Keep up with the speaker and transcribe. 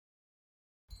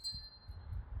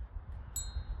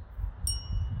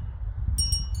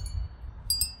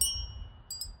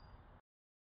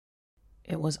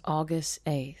It was August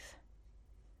 8th,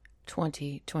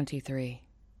 2023.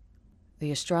 The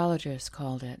astrologers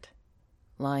called it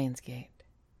Lionsgate.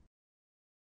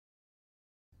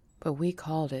 But we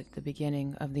called it the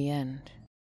beginning of the end.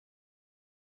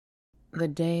 The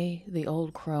day the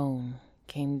old crone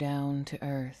came down to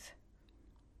earth,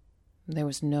 there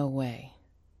was no way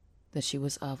that she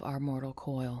was of our mortal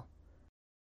coil.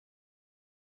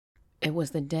 It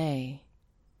was the day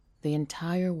the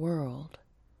entire world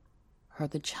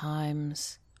heard the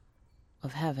chimes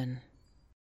of heaven,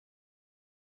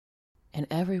 and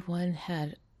everyone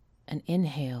had an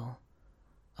inhale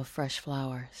of fresh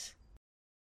flowers.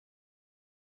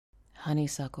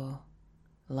 Honeysuckle,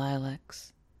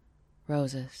 lilacs,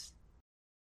 roses.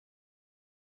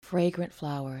 Fragrant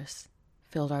flowers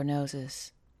filled our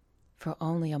noses for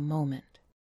only a moment,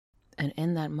 and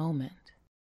in that moment,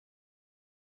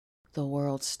 the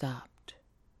world stopped,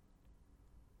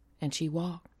 and she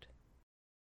walked.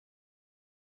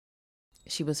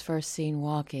 She was first seen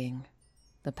walking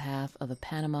the path of the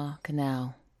Panama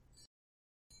Canal,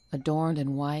 adorned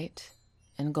in white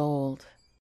and gold,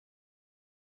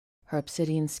 her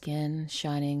obsidian skin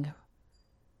shining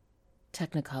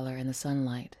technicolor in the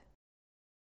sunlight.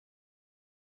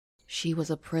 She was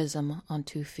a prism on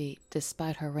 2 feet,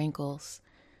 despite her wrinkles,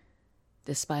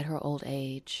 despite her old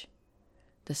age,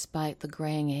 despite the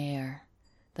graying hair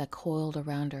that coiled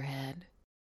around her head.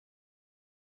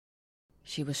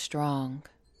 She was strong.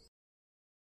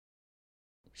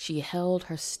 She held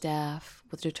her staff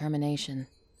with determination,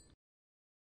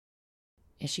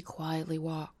 and she quietly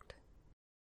walked.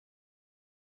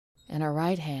 In her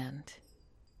right hand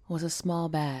was a small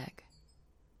bag,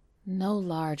 no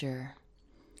larger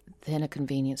than a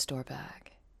convenience store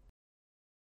bag.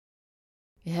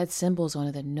 It had symbols on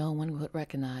it that no one would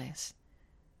recognize,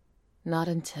 not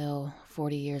until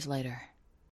 40 years later,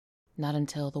 not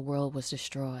until the world was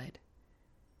destroyed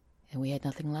and we had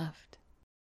nothing left.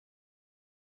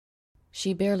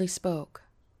 She barely spoke,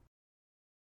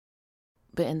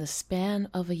 but in the span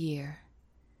of a year,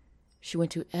 she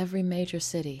went to every major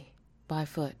city by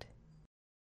foot.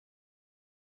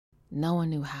 No one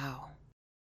knew how.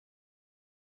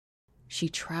 She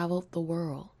traveled the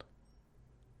world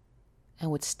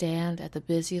and would stand at the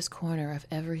busiest corner of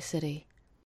every city,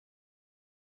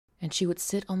 and she would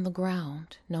sit on the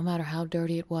ground, no matter how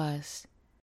dirty it was.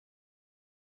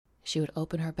 She would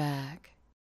open her bag,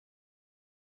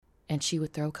 and she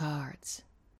would throw cards.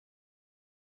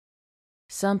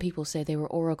 Some people say they were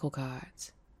oracle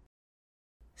cards.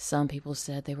 Some people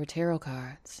said they were tarot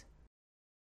cards.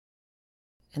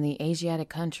 In the Asiatic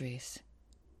countries,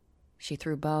 she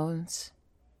threw bones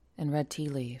and read tea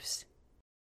leaves.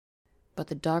 But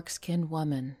the dark-skinned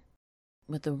woman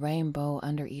with the rainbow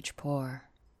under each pore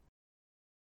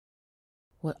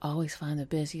would always find the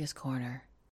busiest corner,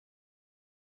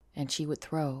 and she would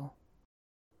throw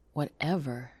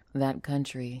whatever that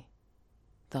country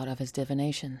thought of as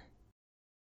divination.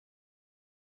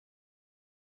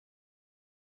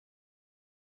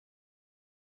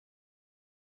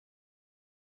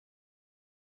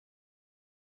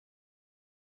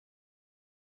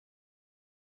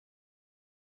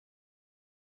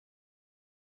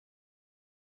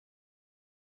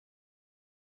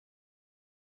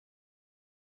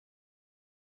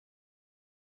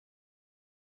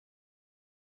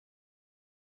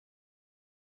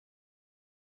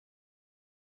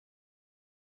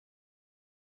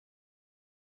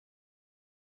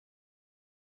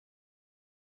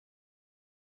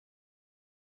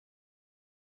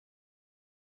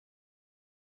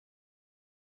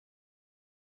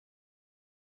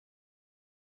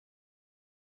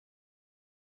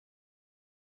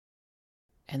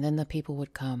 And then the people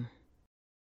would come.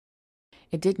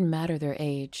 It didn't matter their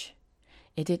age.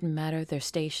 It didn't matter their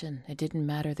station. It didn't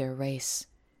matter their race.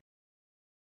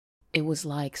 It was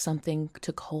like something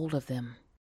took hold of them.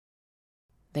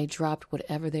 They dropped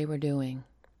whatever they were doing,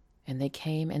 and they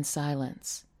came in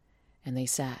silence, and they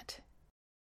sat.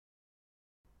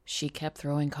 She kept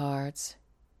throwing cards.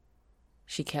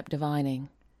 She kept divining,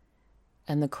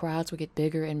 and the crowds would get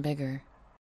bigger and bigger,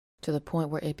 to the point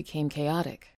where it became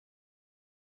chaotic.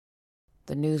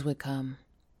 The news would come.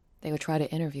 They would try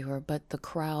to interview her, but the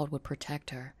crowd would protect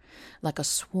her, like a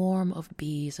swarm of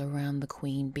bees around the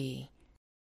queen bee.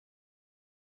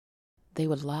 They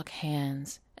would lock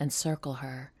hands and circle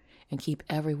her and keep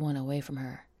everyone away from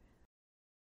her.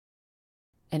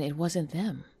 And it wasn't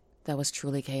them that was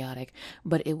truly chaotic,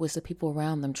 but it was the people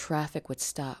around them. Traffic would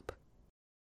stop.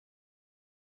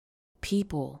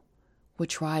 People would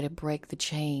try to break the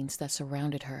chains that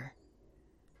surrounded her,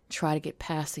 try to get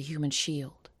past the human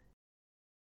shield.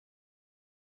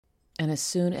 And as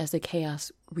soon as the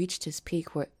chaos reached its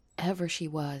peak, wherever she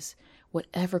was,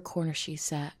 whatever corner she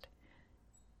sat,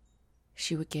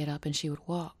 she would get up and she would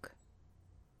walk,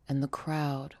 and the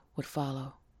crowd would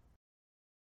follow.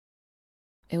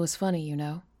 It was funny, you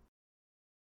know.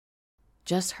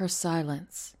 Just her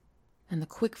silence and the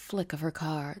quick flick of her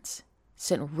cards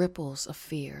sent ripples of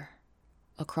fear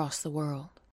across the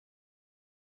world.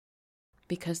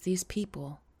 Because these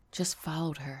people just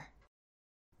followed her.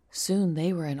 Soon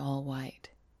they were in all white,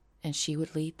 and she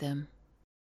would lead them.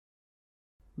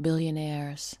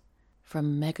 Billionaires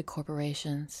from mega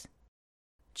corporations,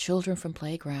 children from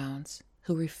playgrounds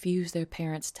who refused their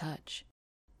parents' touch,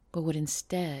 but would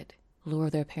instead lure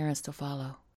their parents to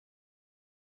follow.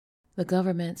 The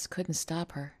governments couldn't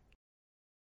stop her.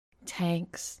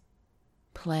 Tanks,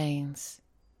 planes,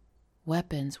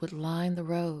 weapons would line the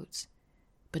roads,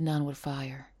 but none would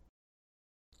fire.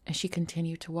 And she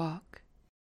continued to walk.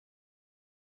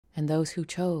 And those who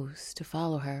chose to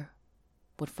follow her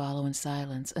would follow in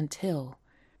silence until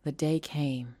the day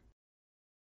came.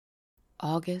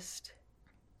 August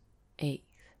 8th,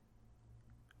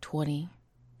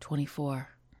 2024,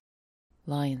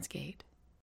 Lionsgate.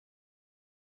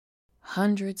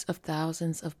 Hundreds of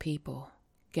thousands of people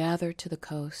gathered to the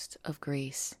coast of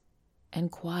Greece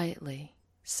and quietly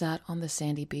sat on the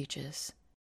sandy beaches.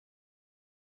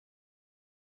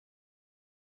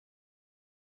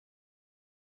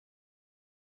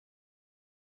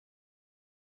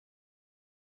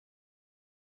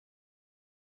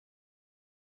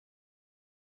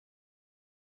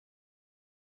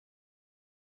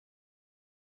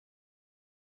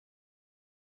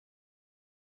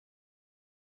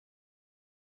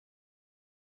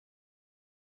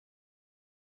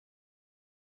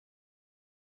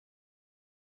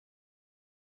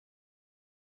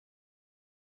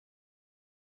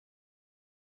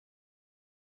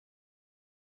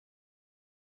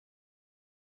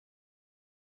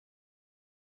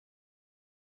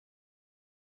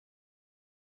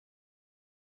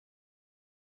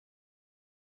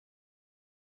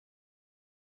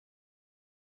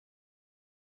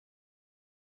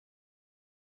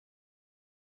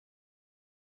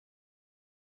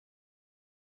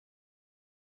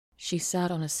 She sat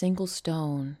on a single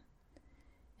stone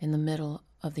in the middle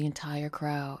of the entire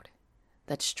crowd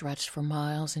that stretched for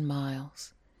miles and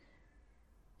miles.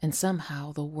 And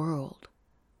somehow the world,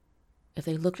 if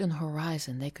they looked on the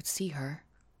horizon, they could see her.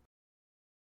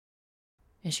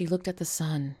 And she looked at the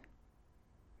sun,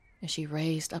 and she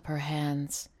raised up her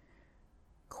hands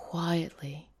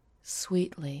quietly,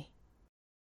 sweetly.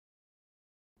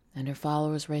 And her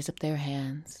followers raised up their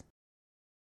hands.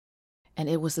 And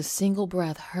it was a single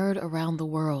breath heard around the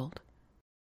world.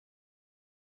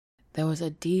 There was a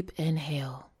deep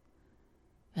inhale,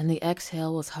 and the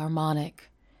exhale was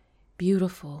harmonic,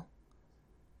 beautiful,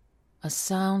 a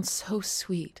sound so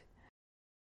sweet.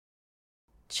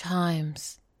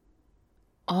 Chimes,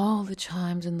 all the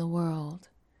chimes in the world,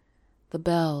 the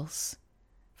bells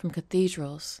from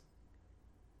cathedrals,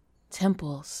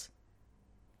 temples,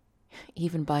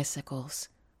 even bicycles,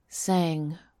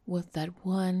 sang with that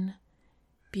one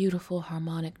beautiful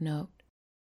harmonic note.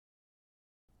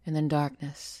 And then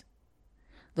darkness.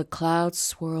 The clouds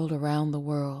swirled around the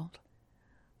world.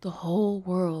 The whole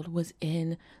world was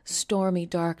in stormy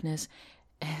darkness,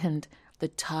 and the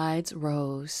tides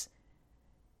rose,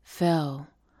 fell,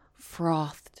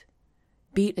 frothed,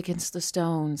 beat against the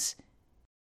stones,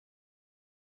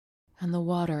 and the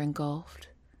water engulfed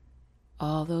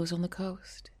all those on the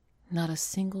coast. Not a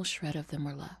single shred of them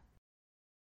were left.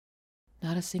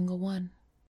 Not a single one.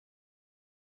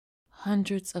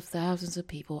 Hundreds of thousands of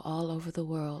people all over the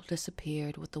world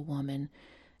disappeared with the woman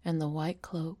and the white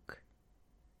cloak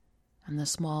and the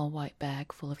small white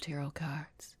bag full of tarot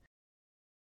cards.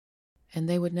 And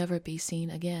they would never be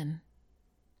seen again.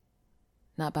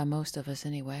 Not by most of us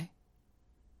anyway.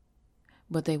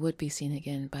 But they would be seen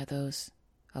again by those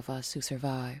of us who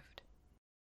survived.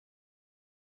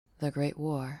 The Great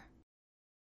War.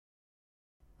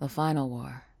 The final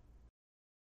war.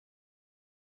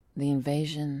 The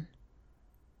invasion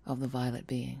of the violet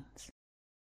beings.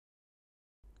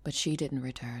 But she didn't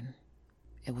return.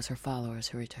 It was her followers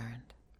who returned.